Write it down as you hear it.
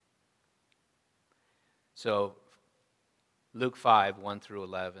So, Luke 5, 1 through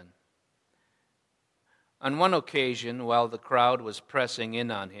 11. On one occasion, while the crowd was pressing in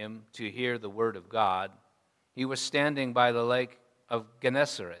on him to hear the word of God, he was standing by the lake of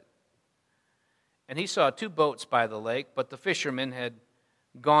Gennesaret. And he saw 2 boats by the lake, but the fishermen had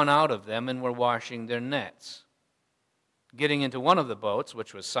gone out of them and were washing their nets. Getting into one of the boats,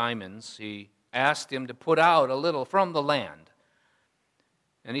 which was Simon's, he asked him to put out a little from the land.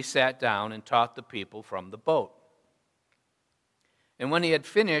 And he sat down and taught the people from the boat. And when he had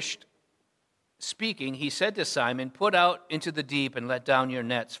finished speaking, he said to Simon, "Put out into the deep and let down your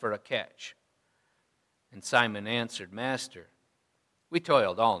nets for a catch." And Simon answered, "Master, we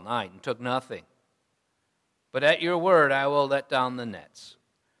toiled all night and took nothing. But at your word I will let down the nets."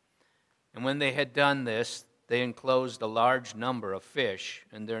 And when they had done this, they enclosed a large number of fish,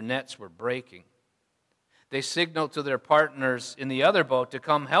 and their nets were breaking. They signaled to their partners in the other boat to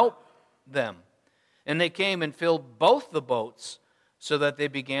come help them. And they came and filled both the boats so that they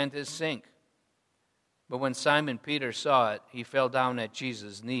began to sink. But when Simon Peter saw it, he fell down at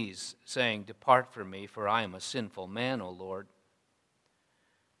Jesus' knees, saying, "Depart from me, for I am a sinful man, O Lord."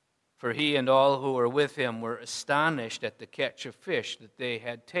 For he and all who were with him were astonished at the catch of fish that they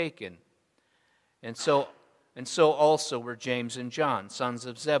had taken. And so also were James and John, sons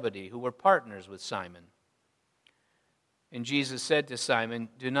of Zebedee, who were partners with Simon. And Jesus said to Simon,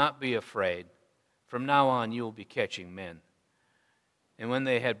 "Do not be afraid. From now on you will be catching men." And when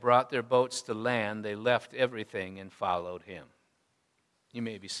they had brought their boats to land, they left everything and followed him. You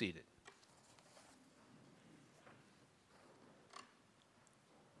may be seated.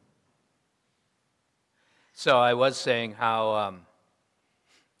 So I was saying how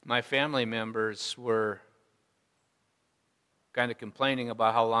my family members were kind of complaining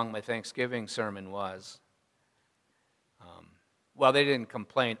about how long my Thanksgiving sermon was. Well, they didn't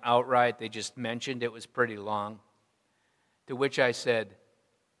complain outright. They just mentioned it was pretty long. To which I said,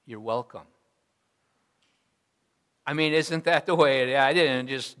 "You're welcome." I mean, isn't that the way it is? I didn't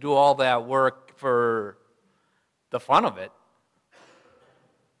just do all that work for the fun of it.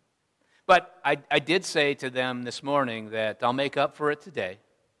 But I did say to them this morning that I'll make up for it today.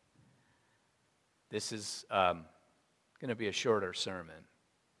 This is going to be a shorter sermon.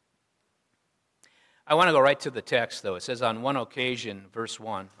 I want to go right to the text, though. It says, on one occasion, verse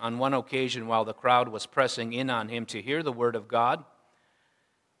 1, on one occasion while the crowd was pressing in on him to hear the word of God,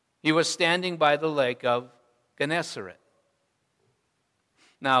 he was standing by the lake of Gennesaret.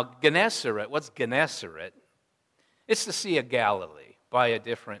 Now, Gennesaret, what's Gennesaret? It's the Sea of Galilee by a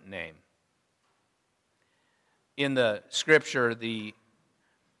different name. In the scripture, the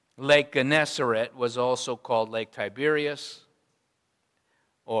Lake Gennesaret was also called Lake Tiberias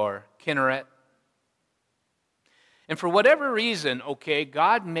or Kinneret. And for whatever reason,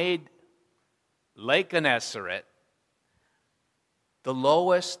 God made Lake Gennesaret the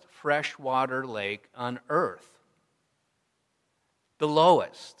lowest freshwater lake on earth. The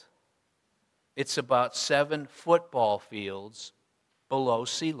lowest. It's about 7 football fields below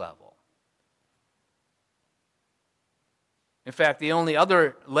sea level. In fact, the only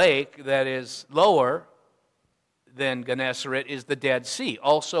other lake that is lower than Gennesaret is the Dead Sea,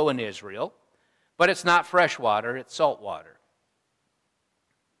 also in Israel. But it's not freshwater, it's saltwater.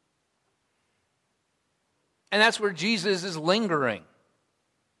 And that's where Jesus is lingering,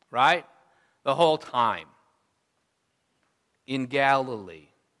 right? The whole time. In Galilee,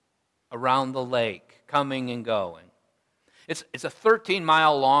 around the lake, coming and going. It's a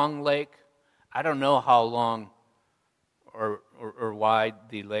 13-mile long lake. I don't know how long or wide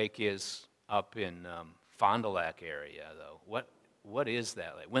the lake is up in Fond du Lac area, though. What is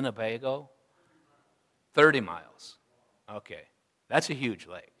that lake? Winnebago? 30 miles. Okay. That's a huge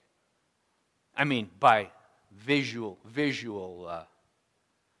lake. I mean, by visual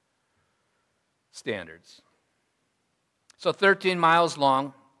standards. So 13 miles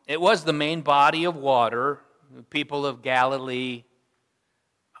long. It was the main body of water. The people of Galilee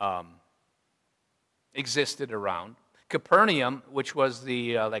existed around. Capernaum, which was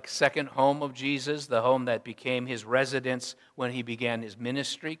the second home of Jesus, the home that became his residence when he began his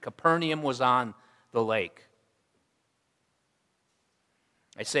ministry. Capernaum was on the lake.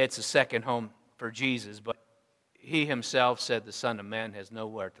 I say it's a second home for Jesus, but he himself said the Son of Man has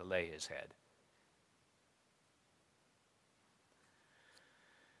nowhere to lay his head.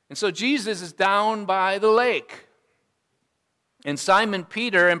 And so Jesus is down by the lake. And Simon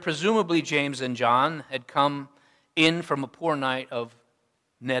Peter and presumably James and John had come in from a poor night of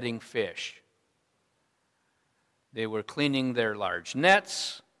netting fish. They were cleaning their large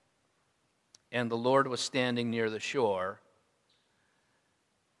nets, and the Lord was standing near the shore.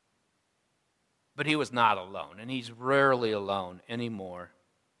 But he was not alone, and he's rarely alone anymore.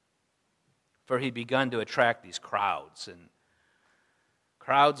 For he'd begun to attract these crowds and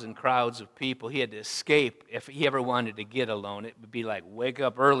crowds of people. He had to escape. If he ever wanted to get alone, it would be like wake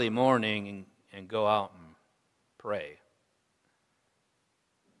up early morning and go out and pray.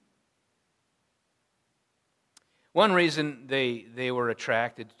 One reason they were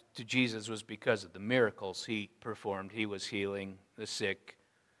attracted to Jesus was because of the miracles he performed. He was healing the sick,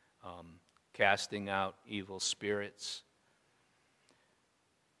 casting out evil spirits.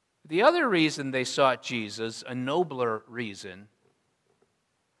 The other reason they sought Jesus, a nobler reason,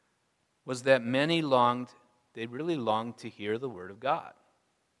 was that many they really longed to hear the Word of God.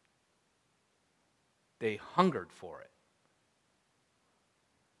 They hungered for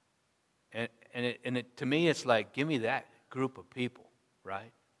it. And to me, it's like, give me that group of people,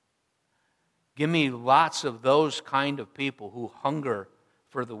 right? Give me lots of those kind of people who hunger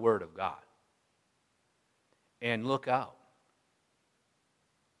for the Word of God. And look out.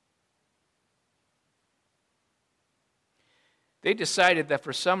 They decided that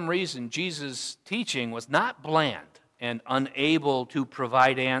for some reason Jesus' teaching was not bland and unable to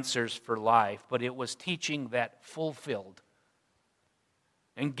provide answers for life, but it was teaching that fulfilled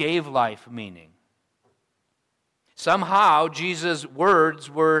and gave life meaning. Somehow, Jesus' words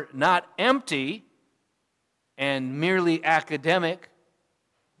were not empty and merely academic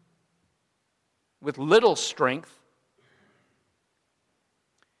with little strength,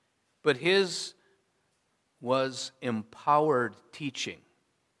 but his was empowered teaching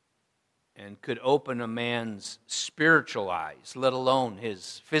and could open a man's spiritual eyes, let alone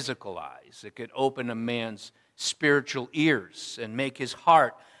his physical eyes. It could open a man's spiritual ears and make his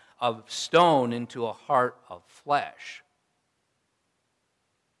heart of stone into a heart of flesh.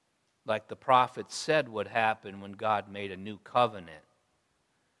 Like the prophet said would happen when God made a new covenant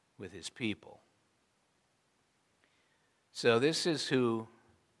with his people. So this is who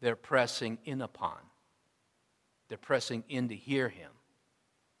they're pressing in upon. They're pressing in to hear him.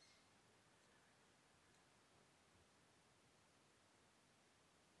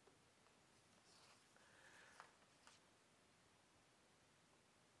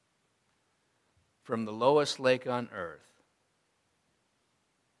 From the lowest lake on earth,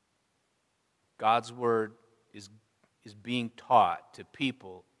 God's word is being taught to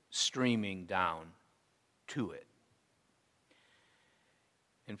people streaming down to it.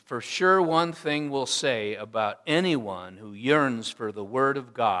 And for sure, one thing we'll say about anyone who yearns for the Word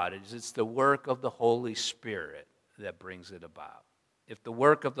of God is it's the work of the Holy Spirit that brings it about. If the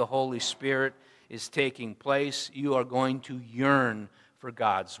work of the Holy Spirit is taking place, you are going to yearn for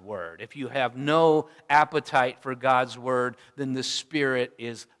God's Word. If you have no appetite for God's Word, then the Spirit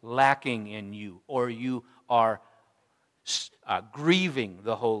is lacking in you, or you are grieving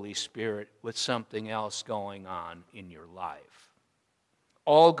the Holy Spirit with something else going on in your life.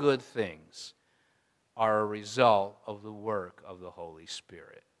 All good things are a result of the work of the Holy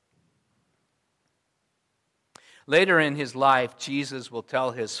Spirit. Later in his life, Jesus will tell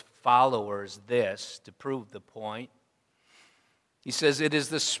his followers this to prove the point. He says, "It is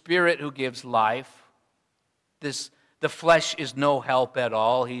the Spirit who gives life. The flesh is no help at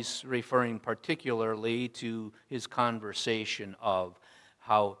all." He's referring particularly to his conversation of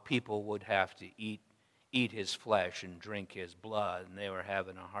how people would have to eat his flesh and drink his blood, and they were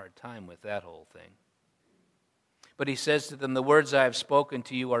having a hard time with that whole thing. But he says to them, "The words I have spoken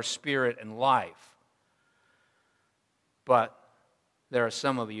to you are spirit and life. But there are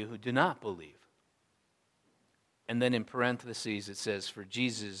some of you who do not believe." And then in parentheses it says, "For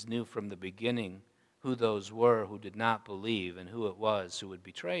Jesus knew from the beginning who those were who did not believe and who it was who would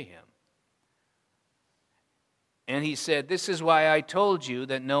betray him. And he said, 'This is why I told you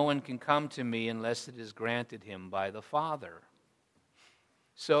that no one can come to me unless it is granted him by the Father.'"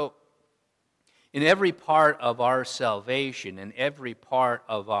 So, in every part of our salvation, in every part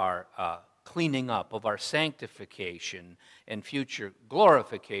of our cleaning up, of our sanctification and future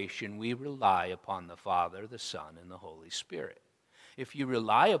glorification, we rely upon the Father, the Son, and the Holy Spirit. If you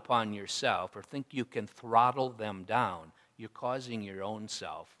rely upon yourself or think you can throttle them down, you're causing your own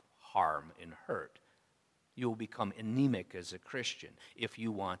self harm and hurt. You will become anemic as a Christian if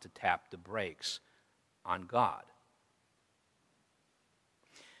you want to tap the brakes on God.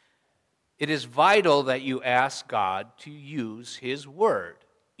 It is vital that you ask God to use his word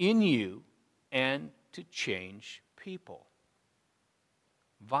in you and to change people.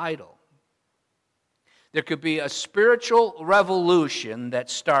 Vital. There could be a spiritual revolution that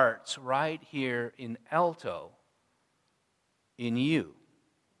starts right here in Alto, in you.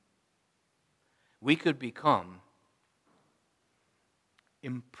 We could become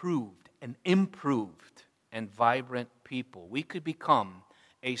improved and vibrant people. We could become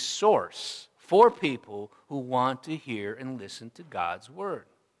a source for people who want to hear and listen to God's word.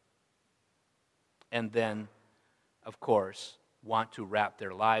 And then, of course, want to wrap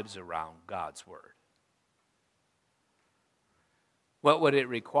their lives around God's word. What would it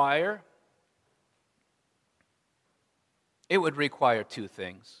require? It would require two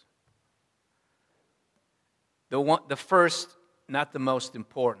things. The first, not the most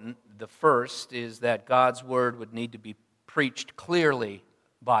important, the first is that God's word would need to be preached clearly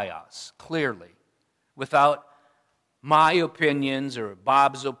by us, clearly, without my opinions or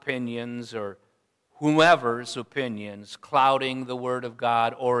Bob's opinions or whomever's opinions clouding the word of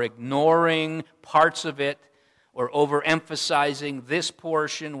God or ignoring parts of it or overemphasizing this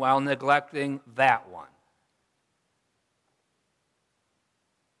portion while neglecting that one.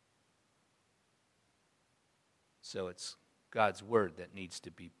 So it's God's word that needs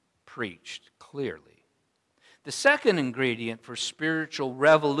to be preached clearly. The second ingredient for spiritual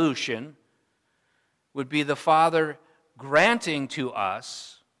revolution would be the Father granting to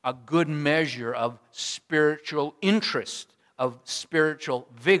us a good measure of spiritual interest, of spiritual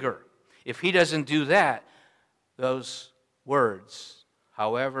vigor. If He doesn't do that, those words,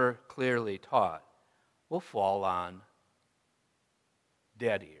 however clearly taught, will fall on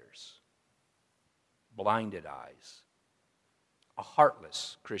dead ears, blinded eyes, a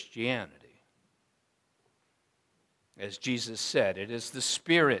heartless Christianity. As Jesus said, it is the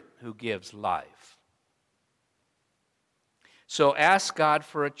Spirit who gives life. So ask God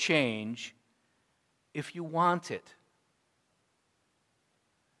for a change if you want it.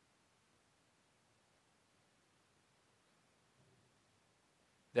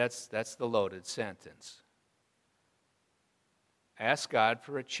 That's the loaded sentence. Ask God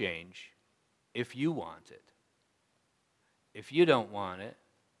for a change if you want it. If you don't want it,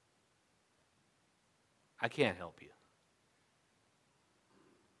 I can't help you.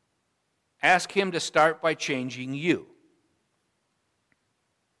 Ask Him to start by changing you.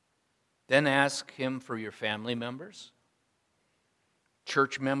 Then ask Him for your family members,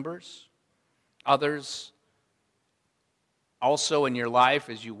 church members, others also in your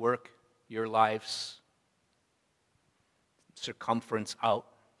life as you work your life's circumference out.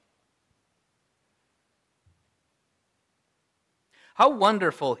 How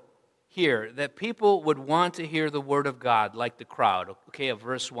wonderful here that people would want to hear the word of God like the crowd. Okay, of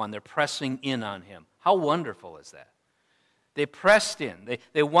verse 1, they're pressing in on Him. How wonderful is that? They pressed in.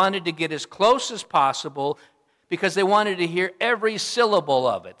 They wanted to get as close as possible because they wanted to hear every syllable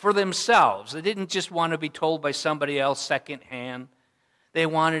of it for themselves. They didn't just want to be told by somebody else secondhand. They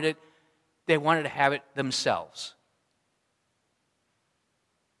wanted to have it themselves.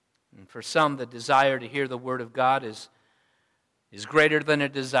 And for some, the desire to hear the word of God is greater than a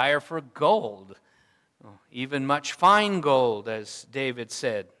desire for gold, even much fine gold, as David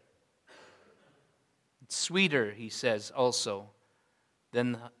said. It's sweeter, he says also,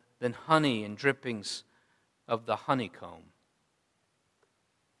 than honey and drippings of the honeycomb.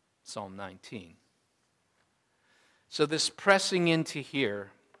 Psalm 19. So this pressing into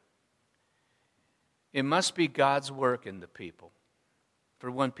here, it must be God's work in the people. For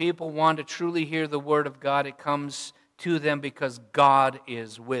when people want to truly hear the word of God, it comes to them because God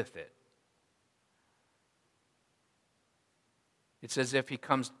is with it. It's as if it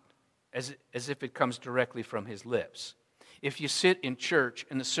comes directly from His lips. If you sit in church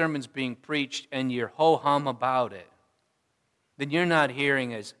and the sermon's being preached and you're ho-hum about it, then you're not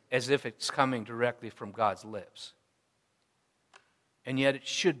hearing as if it's coming directly from God's lips. And yet it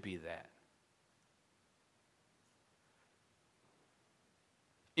should be that.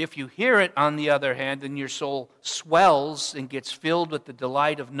 If you hear it, on the other hand, then your soul swells and gets filled with the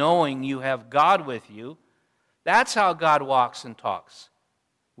delight of knowing you have God with you. That's how God walks and talks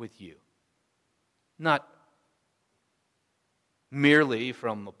with you. Not merely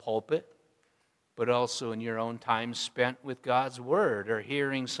from the pulpit, but also in your own time spent with God's Word or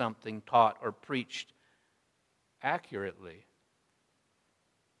hearing something taught or preached accurately.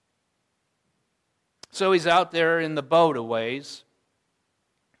 So He's out there in the boat a ways.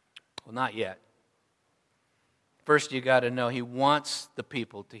 Well, not yet. First, you got to know He wants the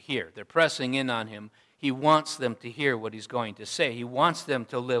people to hear. They're pressing in on Him. He wants them to hear what He's going to say. He wants them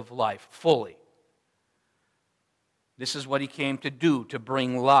to live life fully. This is what He came to do, to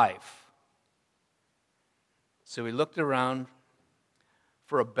bring life. So He looked around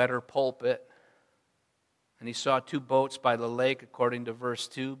for a better pulpit, and He saw 2 boats by the lake, according to verse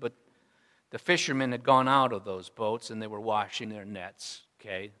 2, but the fishermen had gone out of those boats, and they were washing their nets,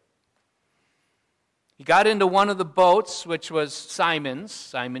 okay? He got into one of the boats, which was Simon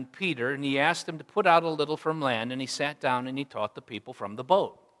Peter, and he asked him to put out a little from land, and he sat down and he taught the people from the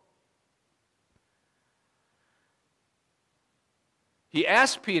boat. He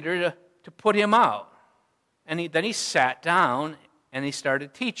asked Peter to put him out, and then he sat down and he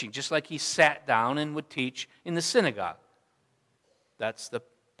started teaching, just like he sat down and would teach in the synagogue. That's the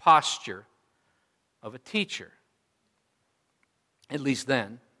posture of a teacher, at least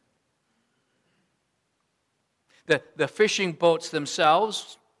then. The fishing boats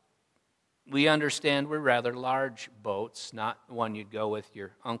themselves, we understand, were rather large boats, not one you'd go with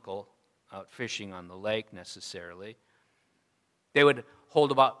your uncle out fishing on the lake necessarily. They would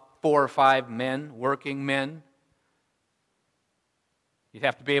hold about 4 or 5 men, working men. You'd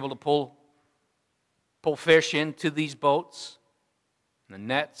have to be able to pull fish into these boats, the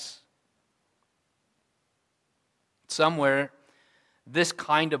nets. Somewhere, this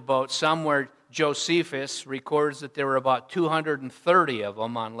kind of boat, somewhere Josephus records that there were about 230 of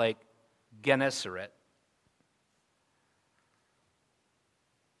them on Lake Gennesaret.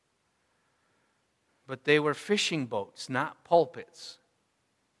 But they were fishing boats, not pulpits.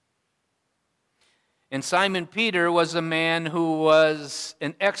 And Simon Peter was a man who was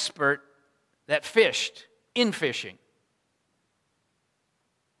an expert that fished in fishing,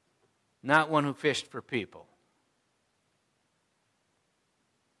 not one who fished for people.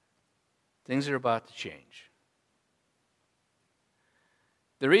 Things are about to change.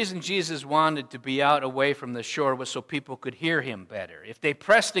 The reason Jesus wanted to be out away from the shore was so people could hear him better. If they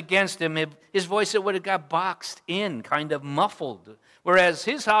pressed against him, his voice would have got boxed in, kind of muffled. Whereas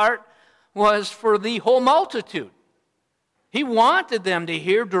his heart was for the whole multitude. He wanted them to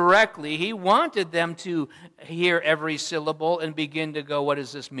hear directly. He wanted them to hear every syllable and begin to go, what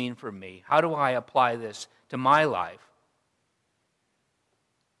does this mean for me? How do I apply this to my life?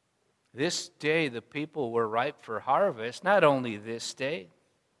 This day the people were ripe for harvest. Not only this day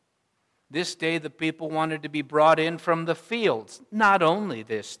the people wanted to be brought in from the fields. Not only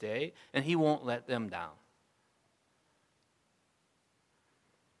this day, and he won't let them down.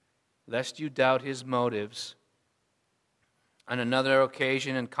 Lest you doubt his motives. On another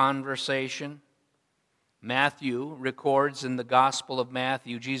occasion in conversation, Matthew records in the Gospel of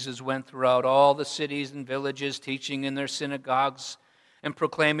Matthew, Jesus went throughout all the cities and villages, teaching in their synagogues and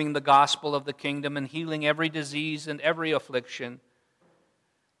proclaiming the gospel of the kingdom and healing every disease and every affliction.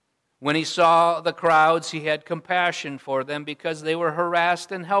 When he saw the crowds, he had compassion for them because they were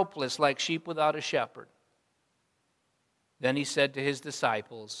harassed and helpless like sheep without a shepherd. Then he said to his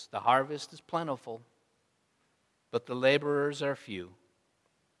disciples, the harvest is plentiful, but the laborers are few.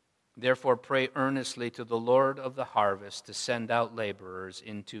 Therefore pray earnestly to the Lord of the harvest to send out laborers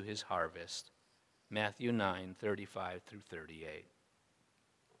into his harvest. Matthew 9:35 through 38.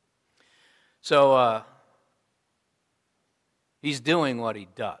 So he's doing what he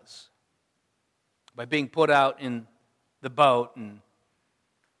does by being put out in the boat and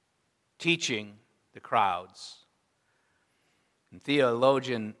teaching the crowds. And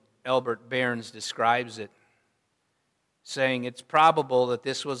theologian Albert Barnes describes it, saying it's probable that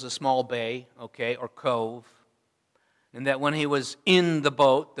this was a small bay, or cove, and that when he was in the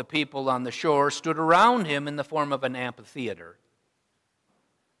boat, the people on the shore stood around him in the form of an amphitheater.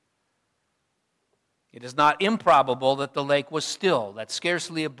 It is not improbable that the lake was still, that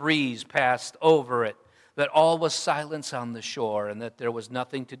scarcely a breeze passed over it, that all was silence on the shore, and that there was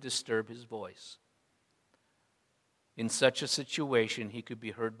nothing to disturb his voice. In such a situation, he could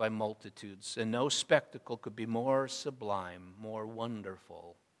be heard by multitudes, and no spectacle could be more sublime, more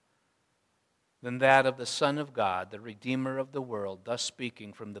wonderful than that of the Son of God, the Redeemer of the world, thus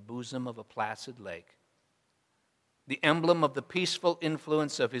speaking from the bosom of a placid lake, the emblem of the peaceful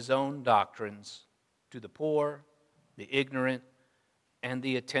influence of his own doctrines to the poor, the ignorant, and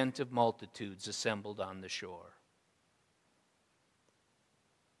the attentive multitudes assembled on the shore.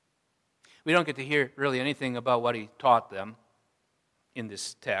 We don't get to hear really anything about what he taught them in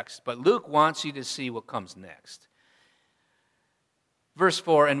this text, but Luke wants you to see what comes next. Verse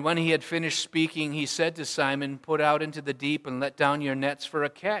 4, and when he had finished speaking, he said to Simon, put out into the deep and let down your nets for a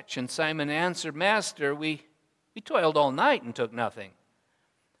catch. And Simon answered, Master, we toiled all night and took nothing.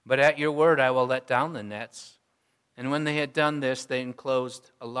 But at your word I will let down the nets. And when they had done this, they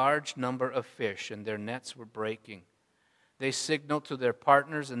enclosed a large number of fish, and their nets were breaking. They signaled to their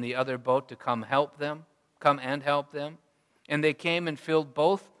partners in the other boat to come and help them. And they came and filled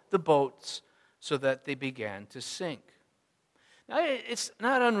both the boats so that they began to sink. Now, it's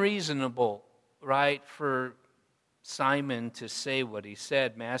not unreasonable, right, for Simon to say what he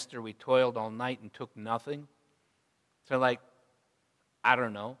said, Master, we toiled all night and took nothing. So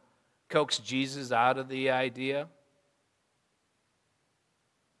coax Jesus out of the idea.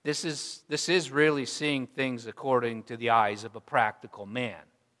 This is really seeing things according to the eyes of a practical man.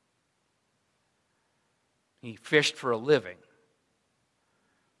 He fished for a living.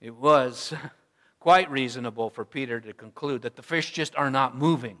 It was quite reasonable for Peter to conclude that the fish just are not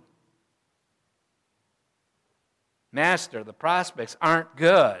moving. Master, the prospects aren't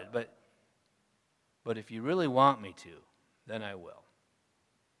good, but if you really want me to, then I will.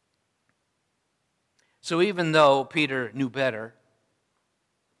 So even though Peter knew better,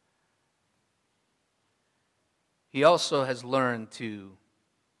 he also has learned to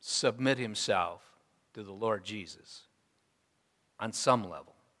submit himself to the Lord Jesus on some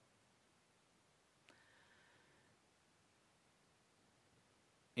level.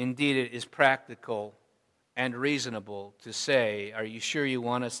 Indeed, it is practical and reasonable to say, are you sure you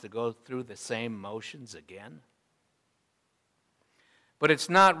want us to go through the same motions again? But it's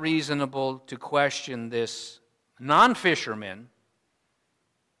not reasonable to question this non-fisherman,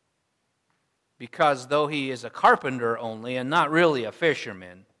 because though he is a carpenter only and not really a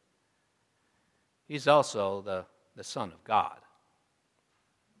fisherman, he's also the Son of God.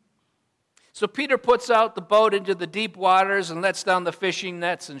 So Peter puts out the boat into the deep waters and lets down the fishing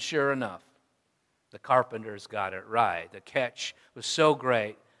nets, and sure enough, the carpenters got it right. The catch was so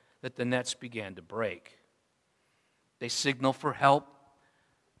great that the nets began to break. They signal for help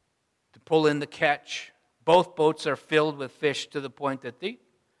to pull in the catch. Both boats are filled with fish to the point that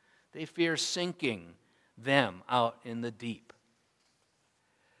they fear sinking them out in the deep.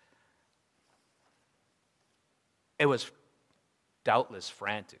 It was doubtless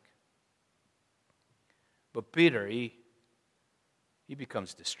frantic. But Peter, he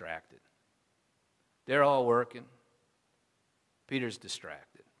becomes distracted. They're all working. Peter's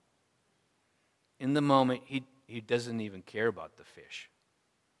distracted. In the moment, he doesn't even care about the fish.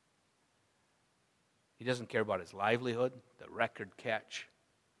 He doesn't care about his livelihood, the record catch.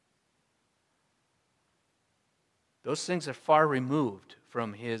 Those things are far removed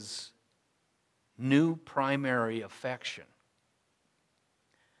from his new primary affection.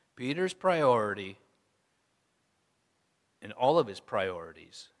 Peter's priority, and all of his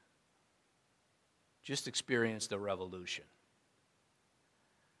priorities, just experienced a revolution.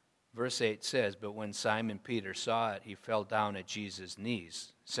 Verse 8 says, "But when Simon Peter saw it, he fell down at Jesus'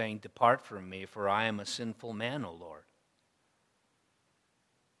 knees, saying, 'Depart from me, for I am a sinful man, O Lord.'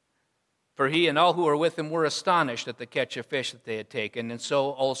 For he and all who were with him were astonished at the catch of fish that they had taken, and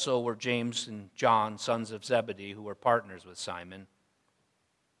so also were James and John, sons of Zebedee, who were partners with Simon.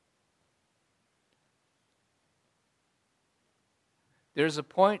 There's a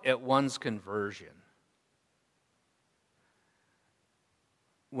point at one's conversion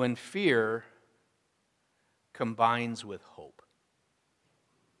when fear combines with hope.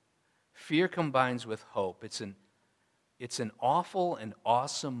 Fear combines with hope. It's an awful and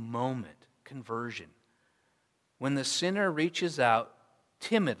awesome moment, conversion, when the sinner reaches out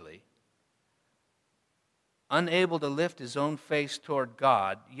timidly, unable to lift his own face toward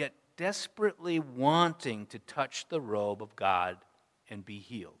God, yet desperately wanting to touch the robe of God and be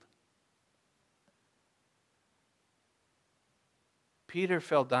healed. Peter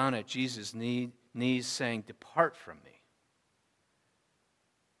fell down at Jesus' knees saying, "Depart from me."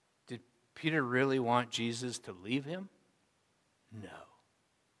 Did Peter really want Jesus to leave him? No.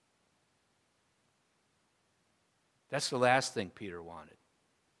 That's the last thing Peter wanted.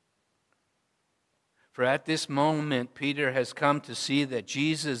 For at this moment, Peter has come to see that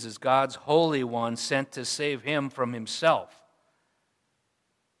Jesus is God's Holy One sent to save him from himself.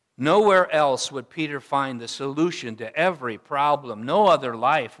 Nowhere else would Peter find the solution to every problem. No other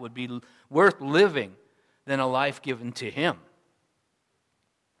life would be worth living than a life given to him.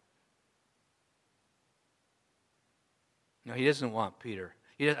 No, he doesn't want Peter.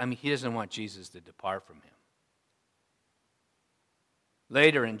 He doesn't want Jesus to depart from him.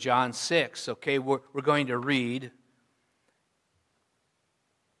 Later in John 6, we're going to read,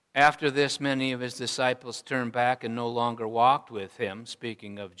 "After this, many of his disciples turned back and no longer walked with him,"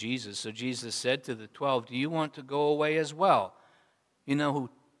 speaking of Jesus. So Jesus said to the 12, "Do you want to go away as well?" You know who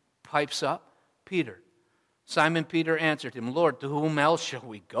pipes up? Peter. Simon Peter answered him, "Lord, to whom else shall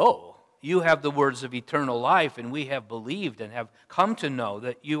we go? You have the words of eternal life, and we have believed and have come to know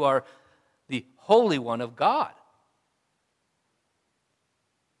that you are the Holy One of God."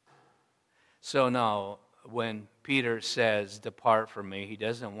 So now, when Peter says, "Depart from me," he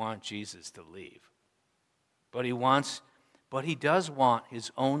doesn't want Jesus to leave. But he does want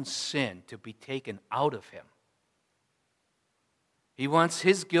his own sin to be taken out of him. He wants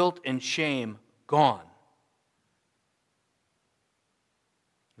his guilt and shame gone.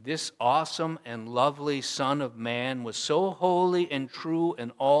 This awesome and lovely Son of Man was so holy and true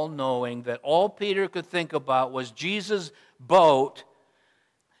and all-knowing that all Peter could think about was Jesus' boat,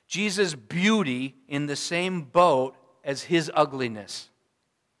 Jesus' beauty in the same boat as his ugliness.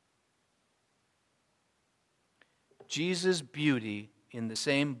 Jesus' beauty in the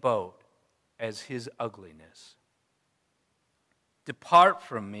same boat as his ugliness. Depart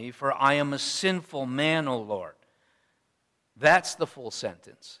from me, for I am a sinful man, O Lord. That's the full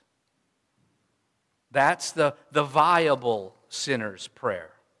sentence. That's the viable sinner's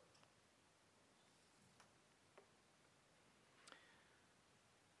prayer.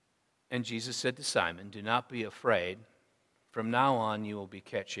 And Jesus said to Simon, do not be afraid. From now on you will be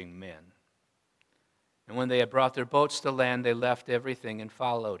catching men. And when they had brought their boats to land, they left everything and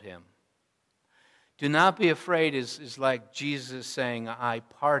followed him. Do not be afraid is like Jesus saying, I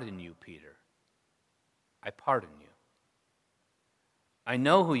pardon you, Peter. I pardon you. I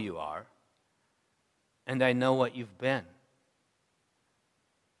know who you are, and I know what you've been.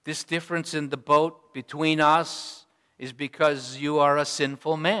 This difference in the boat between us is because you are a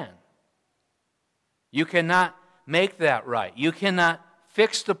sinful man. You cannot make that right. You cannot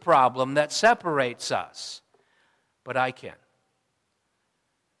fix the problem that separates us. But I can.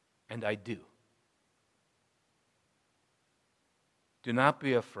 And I do. Do not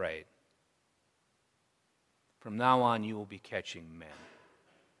be afraid. From now on, you will be catching men.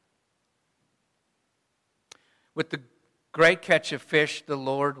 With the great catch of fish, the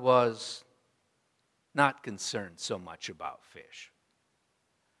Lord was not concerned so much about fish.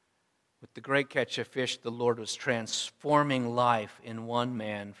 With the great catch of fish, the Lord was transforming life in one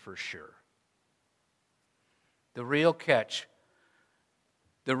man for sure. The real catch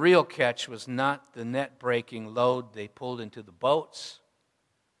was not the net-breaking load they pulled into the boats.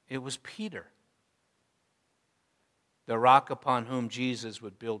 It was Peter, the rock upon whom Jesus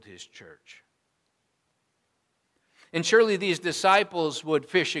would build his church. And surely these disciples would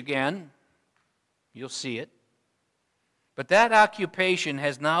fish again. You'll see it. But that occupation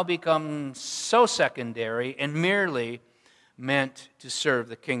has now become so secondary and merely meant to serve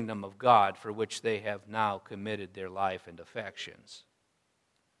the kingdom of God, for which they have now committed their life and affections.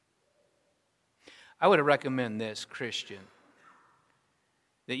 I would recommend this, Christian,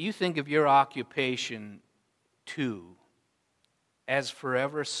 that you think of your occupation too as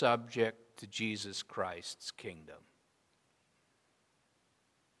forever subject to Jesus Christ's kingdom.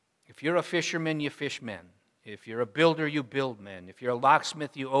 If you're a fisherman, you fish men. If you're a builder, you build men. If you're a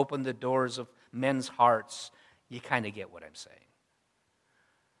locksmith, you open the doors of men's hearts. You kind of get what I'm saying.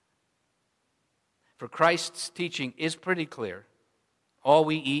 For Christ's teaching is pretty clear. All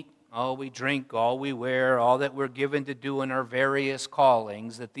we eat, all we drink, all we wear, all that we're given to do in our various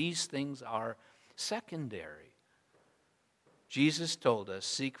callings, that these things are secondary. Jesus told us,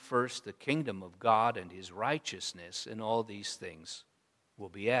 seek first the kingdom of God and his righteousness, and all these things will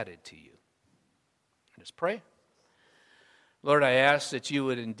be added to you. Let's pray. Lord, I ask that you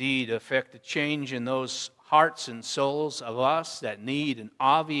would indeed effect a change in those hearts and souls of us that need an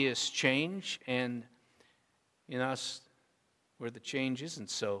obvious change, and in us where the change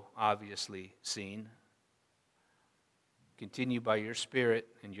isn't so obviously seen. Continue by your Spirit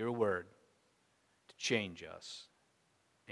and your word to change us.